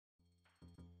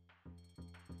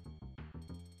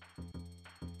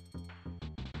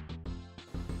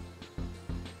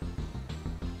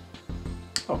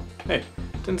Oh, hey,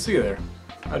 didn't see you there.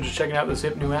 I was just checking out this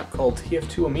hip new app called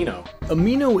TF2 Amino.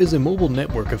 Amino is a mobile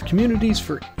network of communities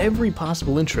for every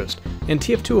possible interest, and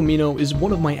TF2 Amino is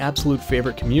one of my absolute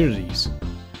favorite communities.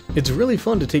 It's really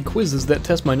fun to take quizzes that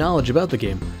test my knowledge about the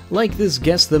game, like this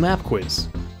Guess the Map quiz.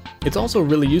 It's also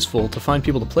really useful to find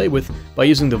people to play with by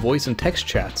using the voice and text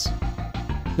chats.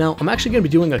 Now, I'm actually going to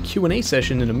be doing a Q&A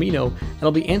session in Amino, and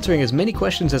I'll be answering as many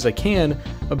questions as I can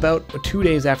about 2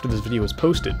 days after this video is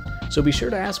posted, so be sure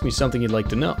to ask me something you'd like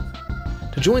to know.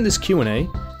 To join this Q&A,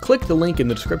 click the link in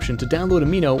the description to download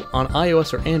Amino on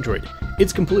iOS or Android.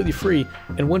 It's completely free,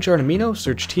 and once you're on Amino,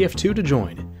 search TF2 to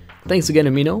join. Thanks again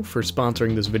Amino for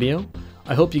sponsoring this video.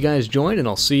 I hope you guys join, and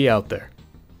I'll see you out there.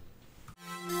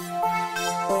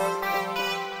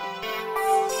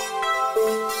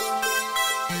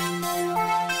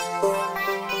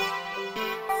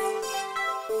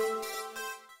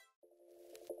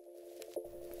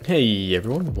 Hey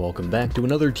everyone, welcome back to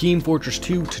another Team Fortress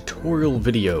 2 tutorial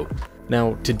video.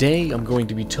 Now, today I'm going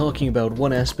to be talking about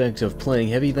one aspect of playing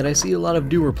heavy that I see a lot of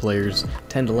newer players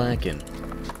tend to lack in.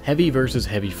 Heavy versus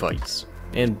heavy fights.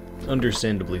 And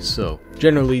understandably so.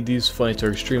 Generally, these fights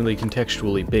are extremely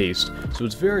contextually based, so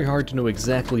it's very hard to know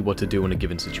exactly what to do in a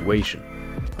given situation.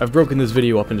 I've broken this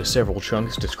video up into several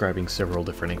chunks describing several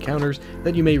different encounters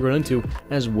that you may run into,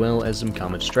 as well as some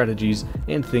common strategies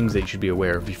and things that you should be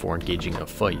aware of before engaging in a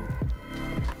fight.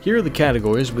 Here are the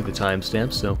categories with the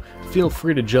timestamps, so feel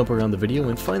free to jump around the video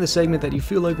and find the segment that you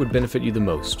feel like would benefit you the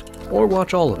most, or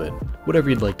watch all of it, whatever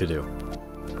you'd like to do.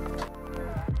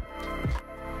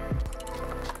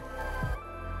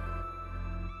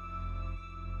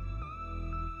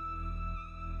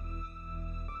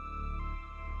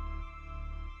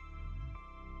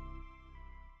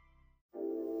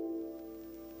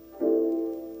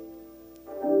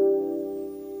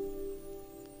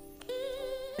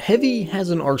 Heavy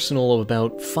has an arsenal of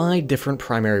about 5 different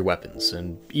primary weapons,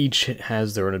 and each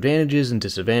has their own advantages and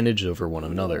disadvantages over one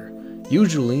another.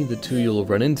 Usually, the two you'll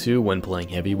run into when playing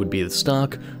Heavy would be the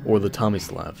stock or the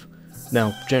Tomislav.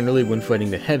 Now, generally when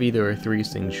fighting the Heavy, there are 3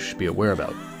 things you should be aware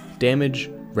about: damage,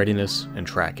 readiness, and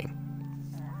tracking.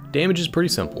 Damage is pretty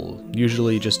simple,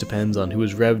 usually it just depends on who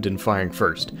is revved and firing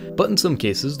first, but in some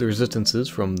cases the resistances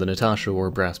from the Natasha or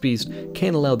Brass Beast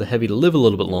can allow the Heavy to live a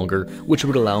little bit longer, which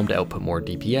would allow him to output more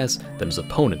DPS than his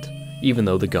opponent, even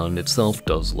though the gun itself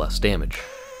does less damage.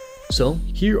 So,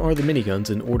 here are the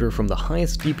miniguns in order from the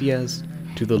highest DPS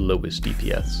to the lowest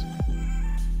DPS.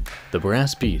 The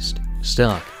Brass Beast,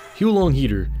 Stock, Huolong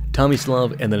Heater,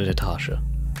 Tomislav, and the Natasha.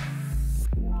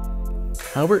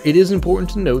 However, it is important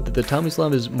to note that the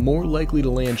Tomislav is more likely to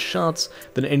land shots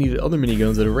than any of the other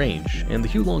miniguns at a range, and the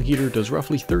Huolong Heater does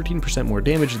roughly 13% more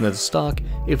damage than the stock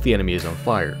if the enemy is on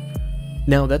fire.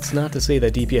 Now, that's not to say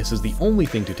that DPS is the only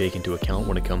thing to take into account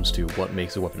when it comes to what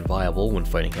makes a weapon viable when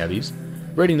fighting heavies.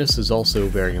 Readiness is also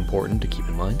very important to keep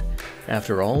in mind.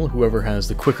 After all, whoever has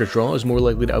the quicker draw is more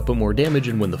likely to output more damage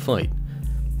and win the fight.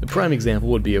 The prime example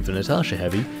would be if the Natasha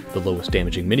Heavy, the lowest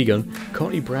damaging minigun,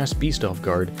 caught a Brass Beast off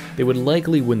guard, they would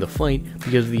likely win the fight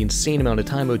because of the insane amount of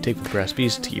time it would take for the Brass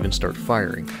Beast to even start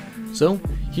firing. So,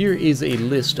 here is a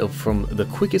list of from the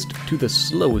quickest to the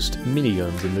slowest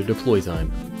miniguns in their deploy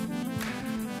time.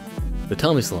 The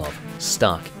Tomislav,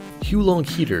 Stock, Huolong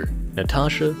Heater,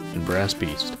 Natasha, and Brass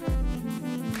Beast.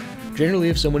 Generally,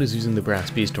 if someone is using the Brass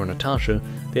Beast or Natasha,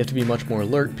 they have to be much more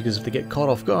alert because if they get caught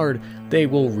off guard, they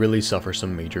will really suffer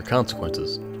some major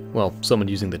consequences. While someone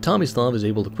using the Tomislav is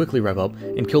able to quickly rev up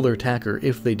and kill their attacker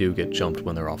if they do get jumped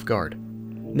when they're off guard.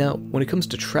 Now, when it comes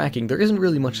to tracking, there isn't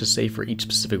really much to say for each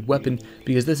specific weapon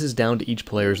because this is down to each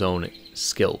player's own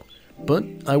skill. But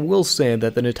I will say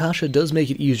that the Natasha does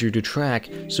make it easier to track,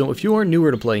 so if you are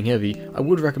newer to playing Heavy, I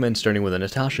would recommend starting with a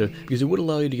Natasha because it would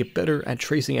allow you to get better at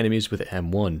tracing enemies with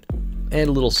M1. And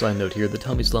a little side note here, the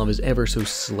Tomislav is ever so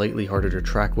slightly harder to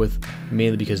track with,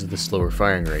 mainly because of the slower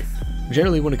firing rate.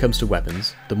 Generally when it comes to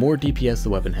weapons, the more DPS the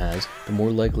weapon has, the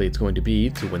more likely it's going to be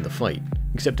to win the fight.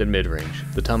 Except at mid-range,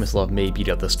 the Tomislav may beat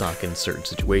out the stock in certain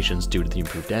situations due to the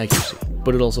improved accuracy,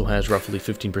 but it also has roughly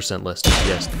 15% less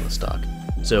DPS than the stock.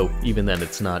 So even then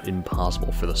it's not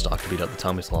impossible for the stock to beat out the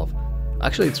Tomislav.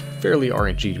 Actually it's fairly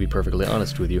RNG to be perfectly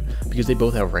honest with you, because they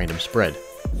both have random spread.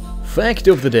 Fact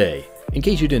of the day! In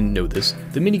case you didn't know this,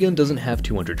 the minigun doesn't have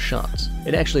 200 shots.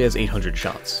 It actually has 800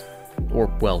 shots. Or,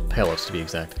 well, pellets to be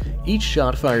exact. Each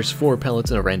shot fires 4 pellets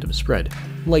in a random spread,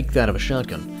 like that of a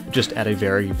shotgun, just at a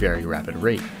very, very rapid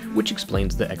rate, which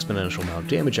explains the exponential amount of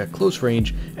damage at close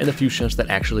range and the few shots that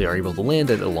actually are able to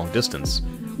land at a long distance.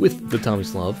 With the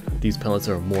Tomislav, these pellets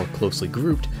are more closely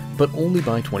grouped, but only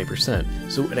by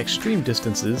 20%, so at extreme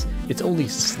distances, it only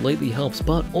slightly helps,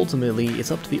 but ultimately,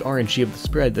 it's up to the RNG of the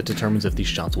spread that determines if these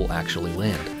shots will actually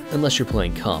land. Unless you're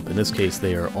playing comp, in this case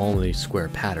they are all in a square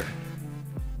pattern.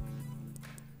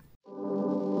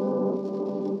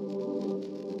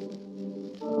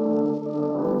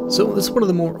 So this is one of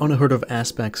the more unheard of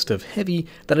aspects of Heavy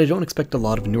that I don't expect a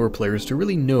lot of newer players to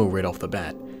really know right off the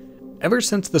bat. Ever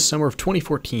since the summer of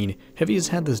 2014, Heavy has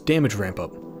had this damage ramp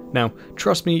up. Now,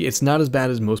 trust me, it's not as bad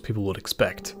as most people would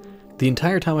expect. The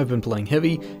entire time I've been playing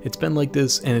Heavy, it's been like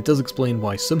this, and it does explain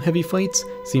why some Heavy fights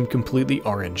seem completely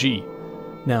RNG.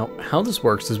 Now, how this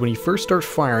works is when you first start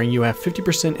firing, you have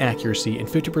 50% accuracy and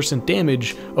 50%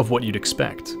 damage of what you'd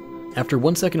expect. After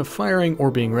 1 second of firing or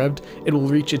being revved, it will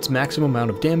reach its maximum amount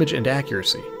of damage and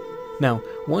accuracy. Now,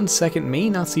 1 second may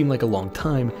not seem like a long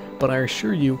time, but I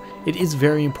assure you, it is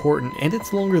very important and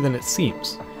it's longer than it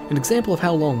seems. An example of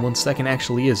how long 1 second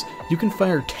actually is, you can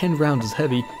fire 10 rounds as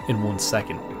Heavy in 1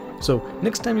 second. So,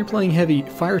 next time you're playing Heavy,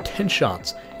 fire 10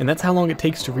 shots, and that's how long it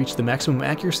takes to reach the maximum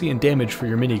accuracy and damage for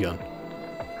your minigun.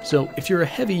 So, if you're a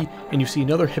Heavy and you see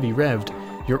another Heavy revved,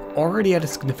 you're already at a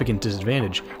significant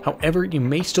disadvantage. However, you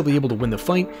may still be able to win the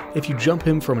fight if you jump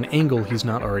him from an angle he's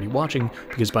not already watching,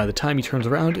 because by the time he turns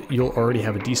around, you'll already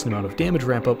have a decent amount of damage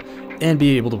ramp up and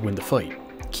be able to win the fight.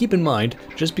 Keep in mind,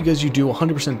 just because you do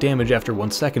 100% damage after 1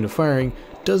 second of firing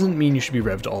doesn't mean you should be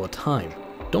revved all the time.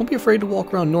 Don't be afraid to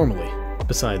walk around normally.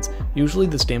 Besides, usually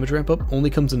this damage ramp up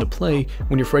only comes into play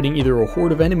when you're fighting either a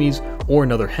horde of enemies or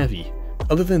another Heavy.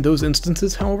 Other than those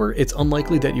instances, however, it's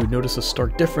unlikely that you would notice a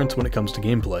stark difference when it comes to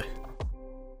gameplay.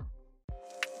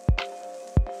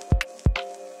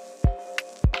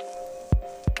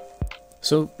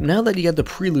 So now that you got the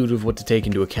prelude of what to take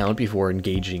into account before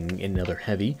engaging in another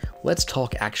Heavy, let's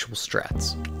talk actual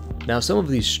strats. Now some of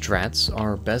these strats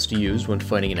are best used when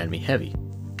fighting an enemy Heavy,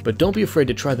 but don't be afraid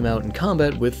to try them out in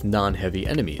combat with non-Heavy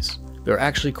enemies. They're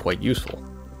actually quite useful.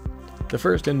 The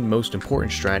first and most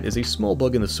important strat is a small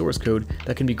bug in the source code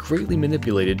that can be greatly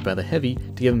manipulated by the Heavy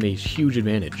to give him a huge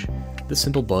advantage. This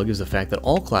simple bug is the fact that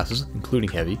all classes, including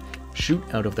Heavy, shoot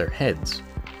out of their heads.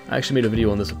 I actually made a video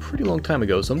on this a pretty long time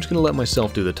ago, so I'm just going to let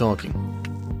myself do the talking.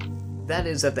 That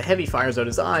is that the Heavy fires out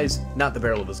his eyes, not the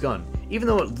barrel of his gun. Even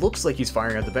though it looks like he's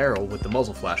firing at the barrel with the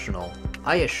muzzle flash and all,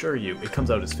 I assure you, it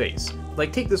comes out his face.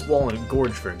 Like, take this wall in a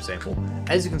gorge for example.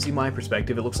 As you can see my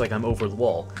perspective, it looks like I'm over the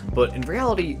wall, but in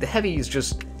reality, the Heavy is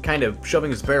just kind of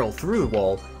shoving his barrel through the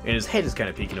wall, and his head is kind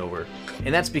of peeking over.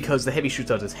 And that's because the Heavy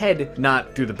shoots out his head,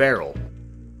 not through the barrel.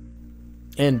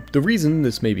 And the reason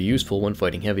this may be useful when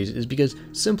fighting Heavies is because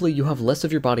simply you have less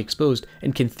of your body exposed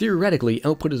and can theoretically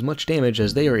output as much damage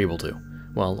as they are able to,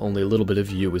 while only a little bit of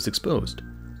you is exposed.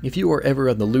 If you are ever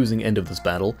at the losing end of this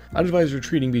battle, I'd advise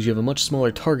retreating because you have a much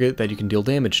smaller target that you can deal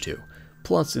damage to.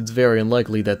 Plus, it's very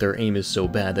unlikely that their aim is so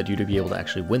bad that you'd be able to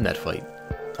actually win that fight.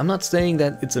 I'm not saying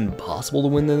that it's impossible to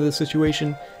win in this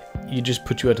situation, it just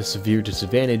puts you at a severe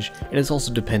disadvantage, and it's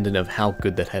also dependent of how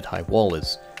good that head-high wall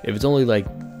is. If it's only like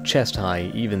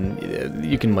chest-high, even,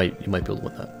 you might be able to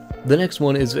win that. The next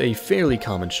one is a fairly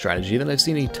common strategy that I've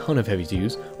seen a ton of Heavies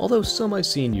use, although some I've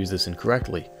seen use this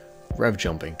incorrectly. Rev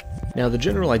jumping. Now the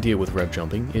general idea with rev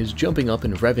jumping is jumping up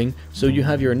and revving so you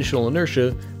have your initial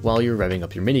inertia while you're revving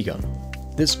up your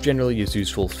minigun. This generally is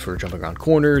useful for jumping around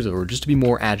corners or just to be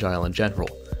more agile in general.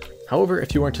 However,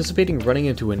 if you are anticipating running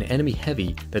into an enemy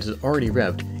Heavy that is already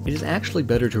revved, it is actually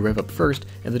better to rev up first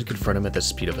and then confront him at the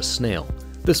speed of a snail.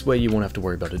 This way you won't have to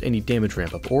worry about any damage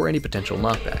ramp up or any potential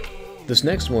knockback. This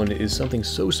next one is something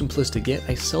so simplistic yet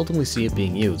I seldomly see it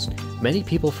being used. Many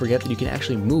people forget that you can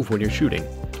actually move when you're shooting.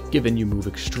 Given you move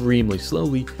extremely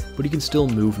slowly, but you can still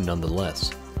move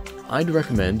nonetheless. I'd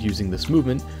recommend using this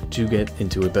movement to get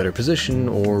into a better position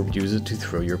or use it to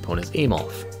throw your opponent's aim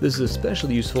off. This is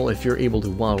especially useful if you're able to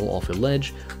waddle off a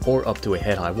ledge or up to a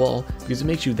head-high wall because it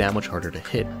makes you that much harder to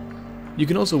hit. You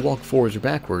can also walk forwards or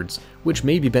backwards, which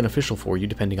may be beneficial for you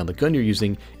depending on the gun you're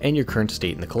using and your current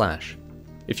state in the clash.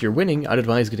 If you're winning, I'd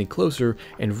advise getting closer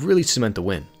and really cement the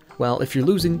win. While if you're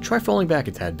losing, try falling back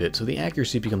a tad bit so the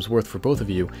accuracy becomes worth for both of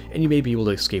you and you may be able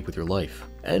to escape with your life.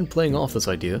 And playing off this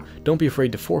idea, don't be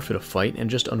afraid to forfeit a fight and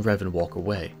just unrev and walk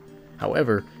away.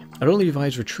 However, I'd only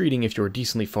advise retreating if you're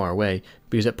decently far away,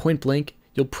 because at point blank,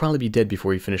 you'll probably be dead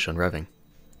before you finish unrevving.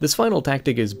 This final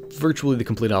tactic is virtually the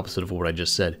complete opposite of what I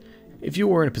just said. If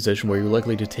you are in a position where you're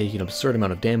likely to take an absurd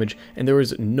amount of damage and there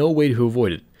is no way to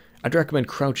avoid it, I'd recommend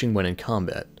crouching when in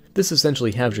combat. This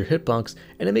essentially halves your hitbox,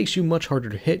 and it makes you much harder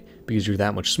to hit because you're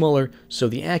that much smaller, so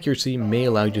the accuracy may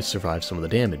allow you to survive some of the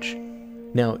damage.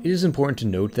 Now, it is important to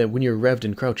note that when you're revved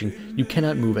and crouching, you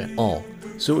cannot move at all.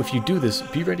 So if you do this,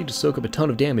 be ready to soak up a ton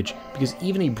of damage, because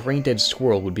even a brain-dead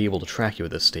squirrel would be able to track you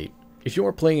at this state. If you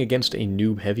are playing against a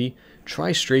noob heavy,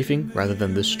 try strafing rather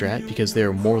than this strat, because they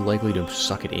are more likely to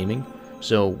suck at aiming.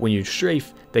 So when you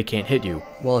strafe, they can't hit you,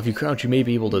 while if you crouch you may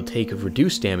be able to take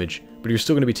reduced damage, but you're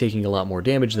still going to be taking a lot more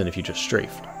damage than if you just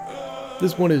strafed.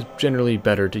 This one is generally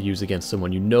better to use against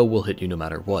someone you know will hit you no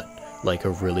matter what, like a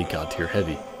really god tier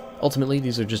heavy. Ultimately,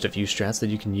 these are just a few strats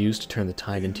that you can use to turn the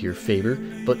tide into your favor,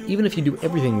 but even if you do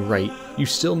everything right, you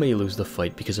still may lose the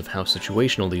fight because of how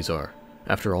situational these are.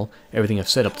 After all, everything I've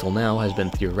said up till now has been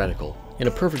theoretical. In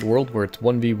a perfect world where it's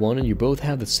 1v1 and you both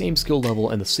have the same skill level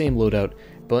and the same loadout,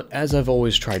 but as I've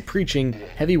always tried preaching,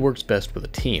 heavy works best with a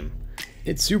team.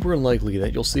 It's super unlikely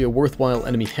that you'll see a worthwhile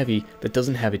enemy heavy that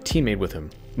doesn't have a teammate with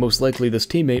him. Most likely this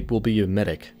teammate will be a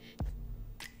medic.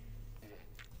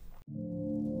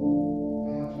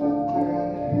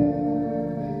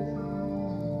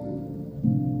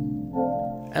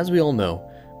 As we all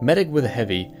know, medic with a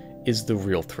heavy is the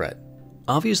real threat.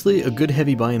 Obviously, a good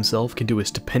heavy by himself can do a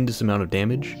stupendous amount of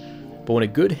damage, but when a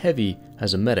good heavy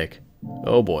has a medic,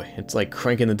 oh boy, it's like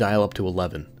cranking the dial up to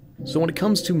 11. So when it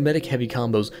comes to medic-heavy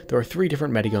combos, there are 3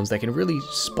 different mediguns that can really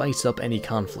spice up any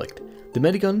conflict. The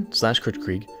medigun /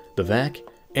 Kritzkrieg, the vac,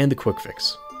 and the quick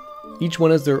fix. Each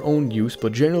one has their own use,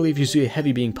 but generally if you see a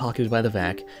heavy being pocketed by the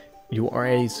vac, you are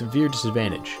at a severe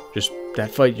disadvantage. Just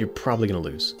that fight you're probably going to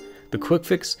lose. The quick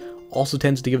fix also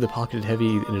tends to give the pocketed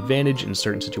heavy an advantage in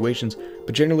certain situations,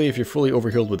 but generally if you're fully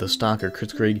overhealed with a stock or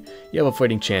Kritzkrieg, you have a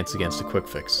fighting chance against a quick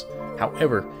fix.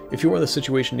 However, if you are in the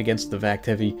situation against the vac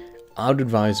heavy, I would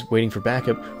advise waiting for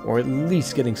backup or at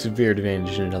least getting severe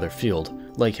advantage in another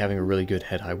field, like having a really good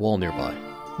head-high wall nearby.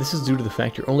 This is due to the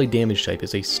fact your only damage type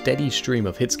is a steady stream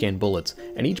of hit scan bullets,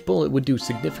 and each bullet would do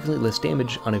significantly less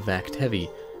damage on a vac heavy.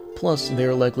 Plus, they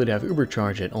are likely to have Uber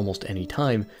charge at almost any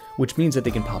time, which means that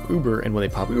they can pop Uber, and when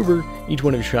they pop Uber, each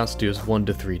one of your shots deals 1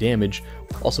 to 3 damage.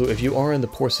 Also, if you are in the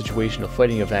poor situation of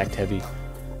fighting a vac heavy,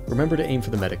 remember to aim for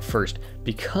the medic first,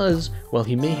 because while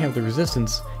he may have the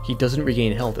resistance, he doesn't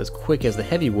regain health as quick as the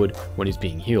heavy would when he's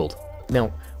being healed.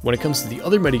 Now, when it comes to the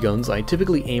other mediguns, I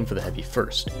typically aim for the heavy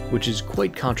first, which is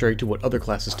quite contrary to what other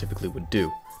classes typically would do.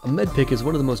 A med pick is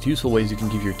one of the most useful ways you can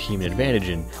give your team an advantage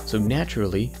in, so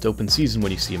naturally, it's open season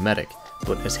when you see a medic.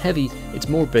 But as heavy, it's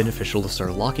more beneficial to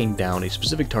start locking down a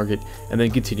specific target and then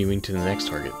continuing to the next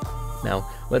target. Now,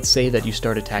 let's say that you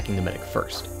start attacking the medic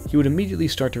first. He would immediately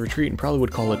start to retreat and probably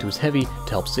would call out to his heavy to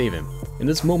help save him. In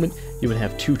this moment, you would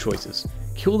have 2 choices: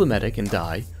 kill the medic and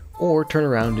die, or turn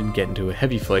around and get into a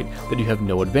heavy fight that you have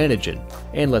no advantage in,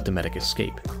 and let the medic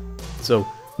escape. So,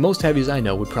 most heavies I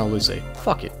know would probably say,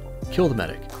 fuck it, kill the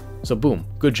medic. So boom,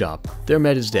 good job, their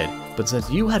med is dead. But since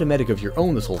you had a medic of your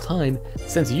own this whole time,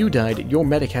 since you died, your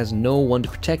medic has no one to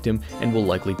protect him and will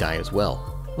likely die as well.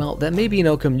 While that may be an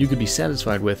outcome you could be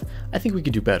satisfied with, I think we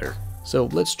could do better. So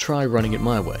let's try running it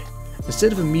my way.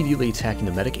 Instead of immediately attacking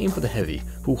the medic, aim for the heavy,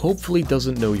 who hopefully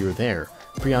doesn't know you're there,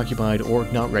 preoccupied or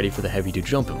not ready for the heavy to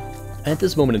jump him. At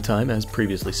this moment in time, as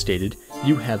previously stated,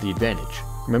 you have the advantage.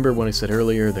 Remember when I said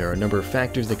earlier there are a number of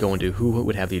factors that go into who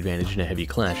would have the advantage in a heavy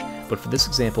clash, but for this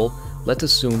example, let's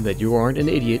assume that you aren't an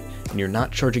idiot and you're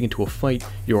not charging into a fight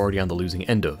you're already on the losing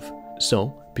end of.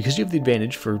 So, because you have the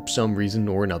advantage for some reason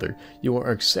or another, you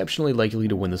are exceptionally likely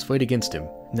to win this fight against him.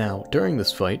 Now, during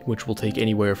this fight, which will take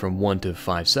anywhere from 1 to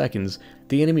 5 seconds,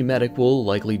 the enemy medic will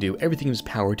likely do everything in his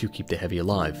power to keep the heavy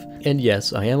alive. And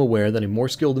yes, I am aware that a more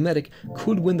skilled medic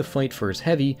could win the fight for his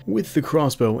heavy with the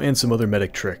crossbow and some other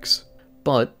medic tricks.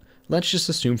 But, let's just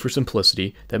assume for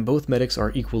simplicity that both medics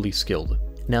are equally skilled.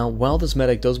 Now, while this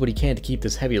medic does what he can to keep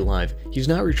this heavy alive, he's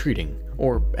not retreating,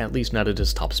 or at least not at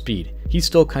his top speed. He's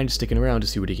still kind of sticking around to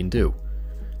see what he can do.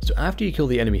 So after you kill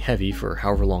the enemy heavy for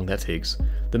however long that takes,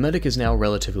 the medic is now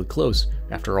relatively close.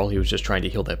 After all, he was just trying to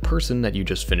heal that person that you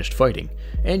just finished fighting,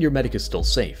 and your medic is still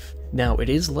safe. Now, it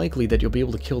is likely that you'll be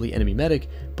able to kill the enemy medic,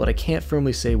 but I can't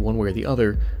firmly say one way or the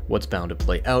other what's bound to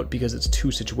play out because it's too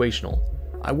situational.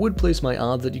 I would place my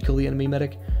odds that you kill the enemy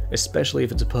medic, especially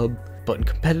if it's a pub, but in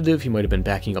competitive he might have been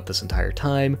backing up this entire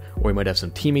time, or he might have some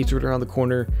teammates right around the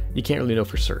corner. You can't really know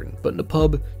for certain, but in a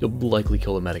pub, you'll likely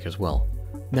kill the medic as well.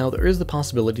 Now, there is the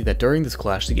possibility that during this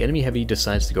clash the enemy heavy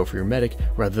decides to go for your medic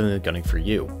rather than gunning for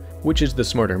you, which is the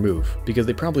smarter move, because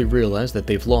they probably realize that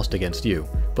they've lost against you,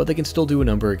 but they can still do a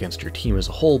number against your team as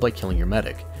a whole by killing your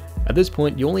medic. At this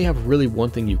point, you only have really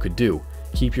one thing you could do: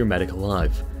 keep your medic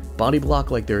alive. Body block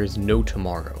like there is no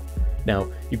tomorrow. Now,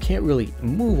 you can't really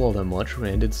move all that much,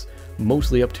 and it's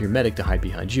mostly up to your medic to hide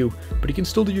behind you, but you can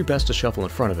still do your best to shuffle in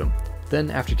front of him. Then,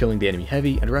 after killing the enemy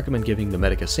heavy, I'd recommend giving the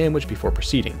medic a sandwich before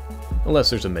proceeding, unless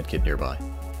there's a medkit nearby.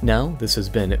 Now, this has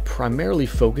been primarily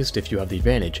focused if you have the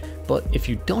advantage, but if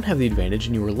you don't have the advantage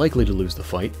and you are likely to lose the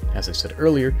fight, as I said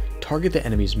earlier, target the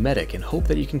enemy's medic and hope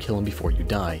that you can kill him before you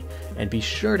die, and be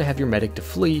sure to have your medic to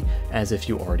flee as if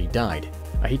you already died.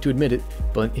 I hate to admit it,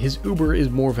 but his Uber is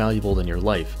more valuable than your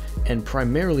life, and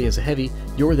primarily as a heavy,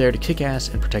 you're there to kick ass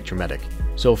and protect your medic.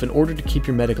 So if in order to keep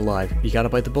your medic alive, you gotta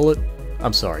bite the bullet,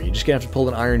 I'm sorry, you're just gonna have to pull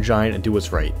an Iron Giant and do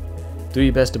what's right. Do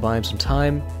your best to buy him some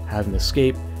time, have him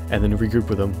escape, and then regroup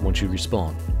with him once you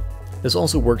respawn. This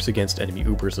also works against enemy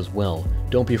Ubers as well.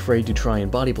 Don't be afraid to try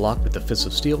and body block with the Fists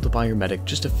of Steel to buy your medic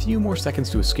just a few more seconds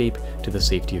to escape to the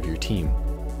safety of your team.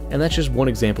 And that's just one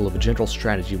example of a general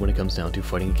strategy when it comes down to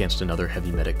fighting against another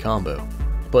heavy medic combo.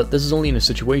 But this is only in a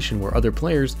situation where other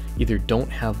players either don't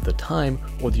have the time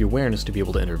or the awareness to be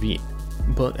able to intervene.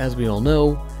 But as we all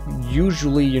know,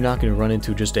 usually you're not going to run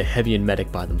into just a heavy and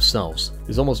medic by themselves.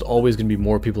 There's almost always going to be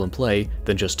more people in play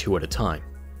than just 2 at a time.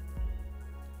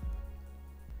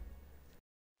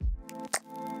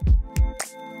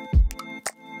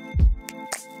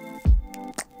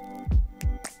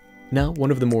 Now,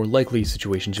 one of the more likely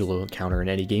situations you'll encounter in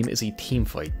any game is a team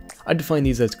fight. I define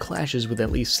these as clashes with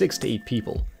at least 6 to 8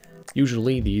 people.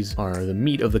 Usually, these are the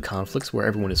meat of the conflicts where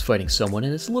everyone is fighting someone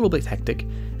and it's a little bit hectic.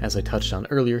 As I touched on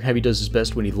earlier, Heavy does his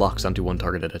best when he locks onto one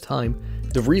target at a time.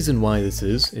 The reason why this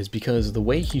is because the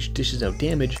way he dishes out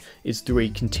damage is through a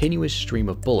continuous stream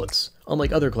of bullets,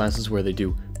 unlike other classes where they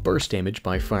do burst damage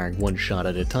by firing one shot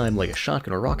at a time like a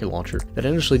shotgun or rocket launcher that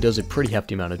initially does a pretty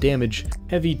hefty amount of damage.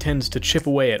 Heavy tends to chip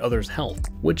away at others' health,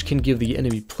 which can give the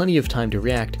enemy plenty of time to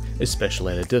react,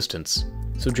 especially at a distance.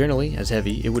 So generally, as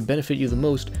Heavy, it would benefit you the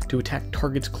most to attack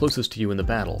targets closest to you in the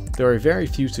battle. There are very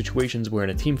few situations where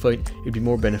in a team fight it'd be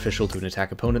more beneficial to an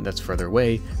attack opponent that's further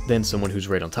away than someone who's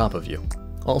right on top of you.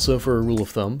 Also, for a rule of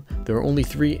thumb, there are only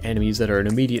 3 enemies that are an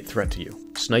immediate threat to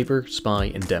you: Sniper, Spy,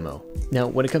 and Demo. Now,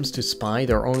 when it comes to Spy,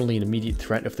 they're only an immediate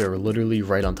threat if they're literally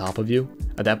right on top of you.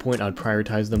 At that point, I'd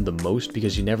prioritize them the most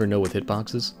because you never know with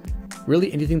hitboxes.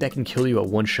 Really, anything that can kill you at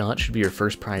one shot should be your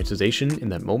first prioritization in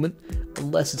that moment,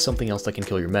 unless it's something else that can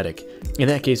kill your medic. In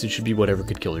that case, it should be whatever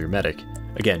could kill your medic.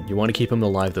 Again, you want to keep him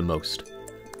alive the most.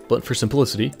 But for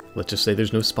simplicity, let's just say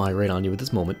there's no Spy right on you at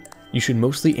this moment, you should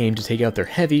mostly aim to take out their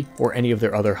Heavy or any of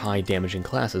their other high damaging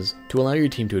classes to allow your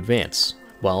team to advance,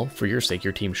 while, for your sake,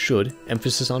 your team should,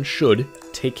 emphasis on should,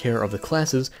 take care of the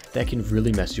classes that can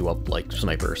really mess you up like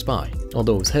Sniper or Spy.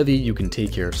 Although as Heavy, you can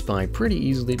take care of Spy pretty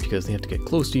easily because they have to get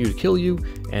close to you to kill you,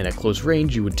 and at close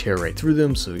range you would tear right through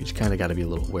them, so you just kinda gotta be a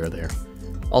little aware there.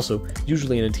 Also,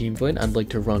 usually in a team fight, I'd like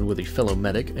to run with a fellow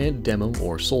medic and Demo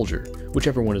or Soldier,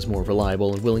 whichever one is more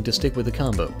reliable and willing to stick with the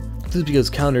combo. This is because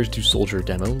counters to Soldier or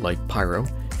Demo, like Pyro,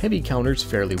 Heavy counters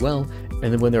fairly well,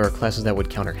 and then when there are classes that would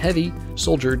counter Heavy,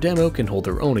 Soldier or Demo can hold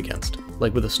their own against.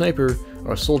 Like with a Sniper,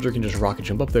 a Soldier can just rocket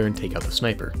jump up there and take out the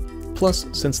Sniper. Plus,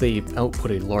 since they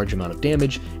output a large amount of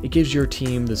damage, it gives your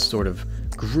team this sort of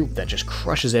group that just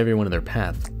crushes everyone in their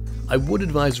path. I would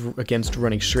advise against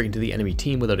running straight into the enemy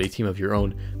team without a team of your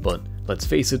own, but let's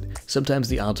face it, sometimes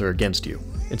the odds are against you.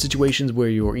 In situations where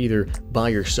you're either by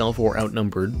yourself or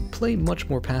outnumbered, play much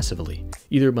more passively,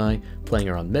 either by playing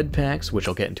around med packs, which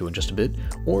I'll get into in just a bit,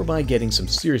 or by getting some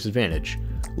serious advantage,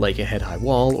 like a head-high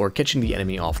wall or catching the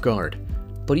enemy off guard.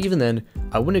 But even then,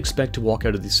 I wouldn't expect to walk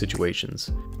out of these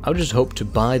situations. I would just hope to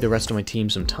buy the rest of my team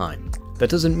some time. That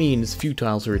doesn't mean it's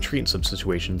futile to retreat in some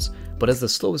situations, but as the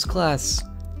slowest class,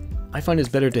 I find it's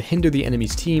better to hinder the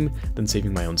enemy's team than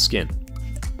saving my own skin.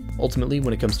 Ultimately,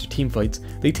 when it comes to team fights,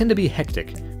 they tend to be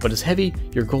hectic, but as Heavy,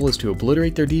 your goal is to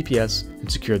obliterate their DPS and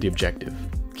secure the objective.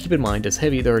 Keep in mind, as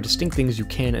Heavy, there are distinct things you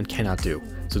can and cannot do,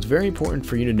 so it's very important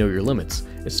for you to know your limits,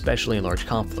 especially in large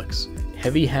conflicts.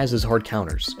 Heavy has his hard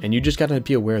counters, and you just gotta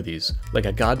be aware of these. Like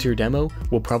a god tier Demo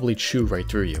will probably chew right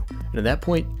through you, and at that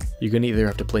point, you're gonna either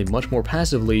have to play much more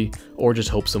passively, or just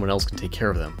hope someone else can take care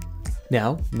of them.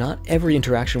 Now, not every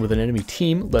interaction with an enemy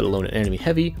team, let alone an enemy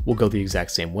Heavy, will go the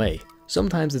exact same way.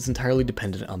 Sometimes it's entirely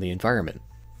dependent on the environment.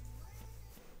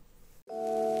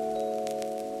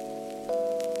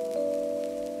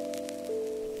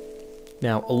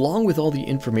 Now, along with all the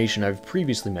information I've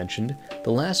previously mentioned,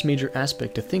 the last major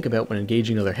aspect to think about when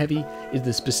engaging other Heavy is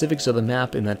the specifics of the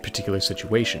map in that particular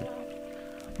situation.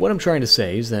 What I'm trying to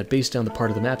say is that based on the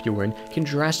part of the map you're in can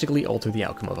drastically alter the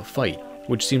outcome of a fight,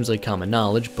 which seems like common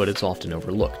knowledge, but it's often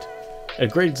overlooked. A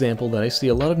great example that I see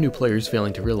a lot of new players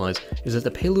failing to realize is that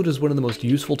the payload is one of the most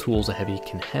useful tools a Heavy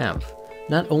can have.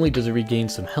 Not only does it regain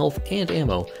some health and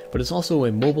ammo, but it's also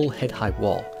a mobile head-high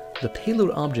wall. The payload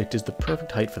object is the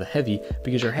perfect height for the heavy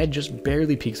because your head just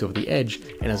barely peeks over the edge,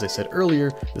 and as I said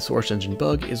earlier, the source engine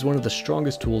bug is one of the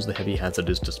strongest tools the heavy has at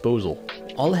his disposal.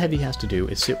 All the heavy has to do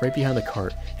is sit right behind the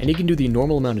cart, and he can do the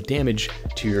normal amount of damage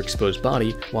to your exposed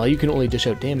body, while you can only dish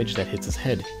out damage that hits his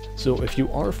head. So if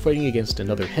you are fighting against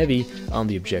another heavy on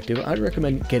the objective, I'd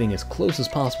recommend getting as close as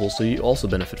possible so you also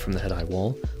benefit from the head-high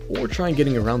wall, or trying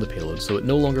getting around the payload so it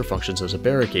no longer functions as a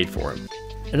barricade for him.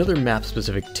 Another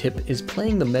map-specific tip is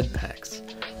playing the med packs.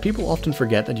 People often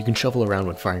forget that you can shuffle around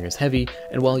when firing as heavy,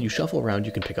 and while you shuffle around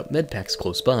you can pick up med packs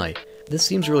close by. This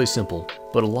seems really simple,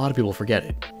 but a lot of people forget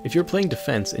it. If you're playing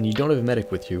defense and you don't have a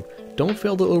medic with you, don't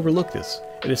fail to overlook this.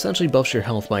 It essentially buffs your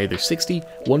health by either 60,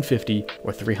 150,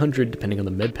 or 300 depending on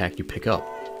the med pack you pick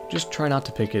up. Just try not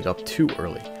to pick it up too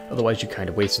early, otherwise you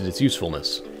kinda wasted its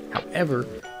usefulness. However,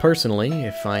 personally,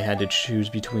 if I had to choose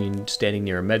between standing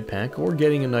near a med pack or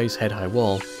getting a nice head-high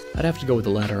wall, I'd have to go with the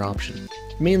latter option.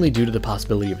 Mainly due to the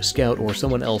possibility of a scout or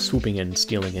someone else swooping in and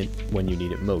stealing it when you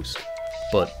need it most.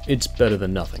 But it's better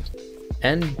than nothing.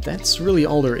 And that's really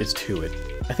all there is to it.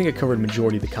 I think I covered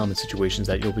majority of the common situations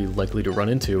that you'll be likely to run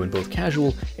into in both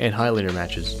casual and high-laner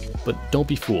matches, but don't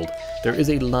be fooled. There is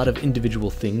a lot of individual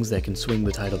things that can swing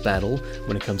the tide of battle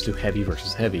when it comes to heavy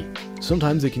versus heavy.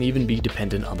 Sometimes it can even be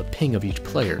dependent on the ping of each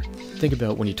player. Think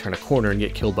about when you turn a corner and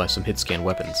get killed by some hit-scan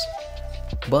weapons.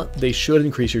 But they should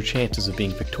increase your chances of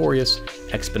being victorious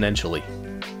exponentially.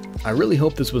 I really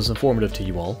hope this was informative to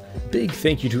you all. Big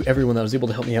thank you to everyone that was able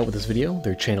to help me out with this video.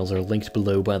 Their channels are linked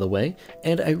below, by the way,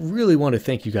 and I really want to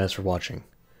thank you guys for watching.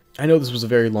 I know this was a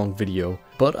very long video,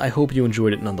 but I hope you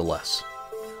enjoyed it nonetheless.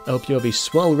 I hope you have a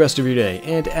swell rest of your day,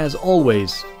 and as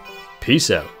always, peace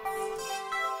out.